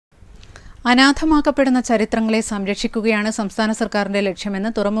അനാഥമാക്കപ്പെടുന്ന ചരിത്രങ്ങളെ സംരക്ഷിക്കുകയാണ് സംസ്ഥാന സർക്കാരിന്റെ ലക്ഷ്യമെന്ന്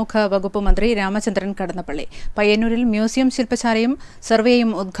തുറമുഖ വകുപ്പ് മന്ത്രി രാമചന്ദ്രൻ കടന്നപ്പള്ളി. പയ്യന്നൂരിൽ മ്യൂസിയം ശില്പശാലയും സർവേയും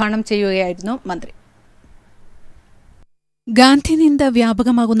ഉദ്ഘാടനം ചെയ്യുകയായിരുന്നു മന്ത്രി. ഗാന്ധിനിന്ദ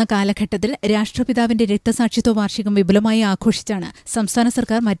വ്യാപകമാകുന്ന കാലഘട്ടത്തിൽ രാഷ്ട്രപിതാവിന്റെ രക്തസാക്ഷിത്വ വാർഷികം വിപുലമായി ആഘോഷിച്ചാണ് സംസ്ഥാന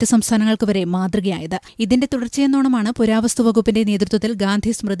സർക്കാർ മറ്റ് സംസ്ഥാനങ്ങൾക്ക് വരെ മാതൃകയായത്. ഇതിന്റെ തുടർച്ചയെന്നോണമാണ് പുരാവസ്തു വകുപ്പിന്റെ നേതൃത്വത്തിൽ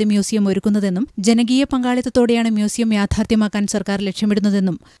ഗാന്ധി സ്മൃതി മ്യൂസിയം ഒരുക്കുന്നതെന്നും ജനകീയ പങ്കാളിത്തത്തോടെയാണ് മ്യൂസിയം യാഥാർത്ഥ്യമാക്കാൻ സർക്കാർ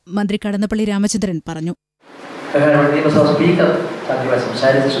ലക്ഷ്യമിടുന്നതെന്നും മന്ത്രി കടന്നപ്പള്ളി രാമചന്ദ്രൻ പറഞ്ഞു.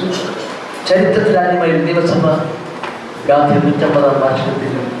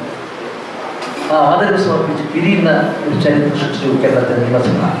 ആദരവ് സമർപ്പിച്ച് പിരിയുന്ന ഒരു ചരിത്രം സൃഷ്ടിച്ചു കേരളത്തിലെ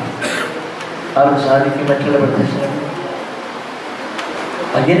നിയമസഭയാണ്. ആരും സാധിക്കും മറ്റുള്ള പ്രദേശങ്ങൾ.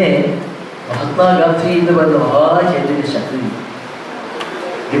 അങ്ങനെ മഹാത്മാഗാന്ധി എന്ന് പറയുന്ന മഹാചൈതന്യ ശക്തി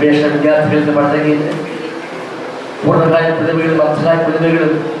ഗവേഷണ വിദ്യാർത്ഥികളുടെ പഠനകേന്ദ്രം, പൂർണ്ണകാല പ്രതിഭകളും അർദ്ധകാല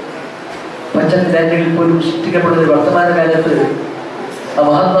പ്രതിഭകളും പശ്ചാത്തല രാജ്യങ്ങളിൽ പോലും സൃഷ്ടിക്കപ്പെടുന്ന വർത്തമാനകാലത്ത് ആ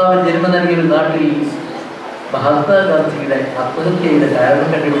മഹാത്മാവിന് ജന്മം നൽകിയ ഒരു നാട്ടിൽ മഹാത്മാഗാന്ധിയുടെ ആത്മഹത്യയുടെ കാരണം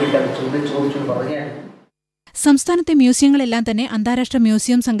കണ്ടുപിടിക്കാൻ ചോദിച്ചു പറഞ്ഞാൽ സംസ്ഥാനത്തെ മ്യൂസിയങ്ങളെല്ലാം തന്നെ അന്താരാഷ്ട്ര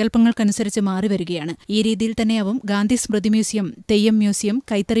മ്യൂസിയം സങ്കല്പങ്ങൾക്കനുസരിച്ച് മാറിവരികയാണ്. ഈ രീതിയിൽ തന്നെയാവും ഗാന്ധി സ്മൃതി മ്യൂസിയം, തെയ്യം മ്യൂസിയം,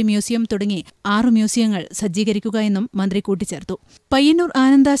 കൈത്തറി മ്യൂസിയം തുടങ്ങി 6 മ്യൂസിയങ്ങൾ സജ്ജീകരിക്കുക എന്നും മന്ത്രി കൂട്ടിച്ചേർത്തു. പയ്യന്നൂർ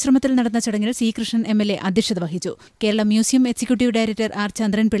ആനന്ദാശ്രമത്തിൽ നടന്ന ചടങ്ങിൽ സി കൃഷ്ണൻ എം.എൽ.എ. അധ്യക്ഷത വഹിച്ചു. Kerala museum executive director R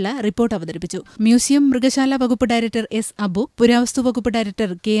Chandran Pillai report അവതരിപ്പിച്ചു. മ്യൂസിയം മൃഗശാല വകുപ്പ് ഡയറക്ടർ എസ് അബു, പുരാവസ്തു വകുപ്പ്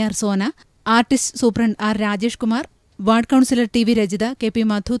director K R Sona, artist superintendent R Rajesh Kumar, ward councillor T V Rajitha, K P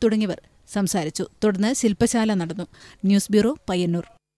മധു തുടങ്ങിയവർ സംസാരിച്ചു. തുടർന്ന് ശില്പശാല നടന്നു. News bureau, Payyanur.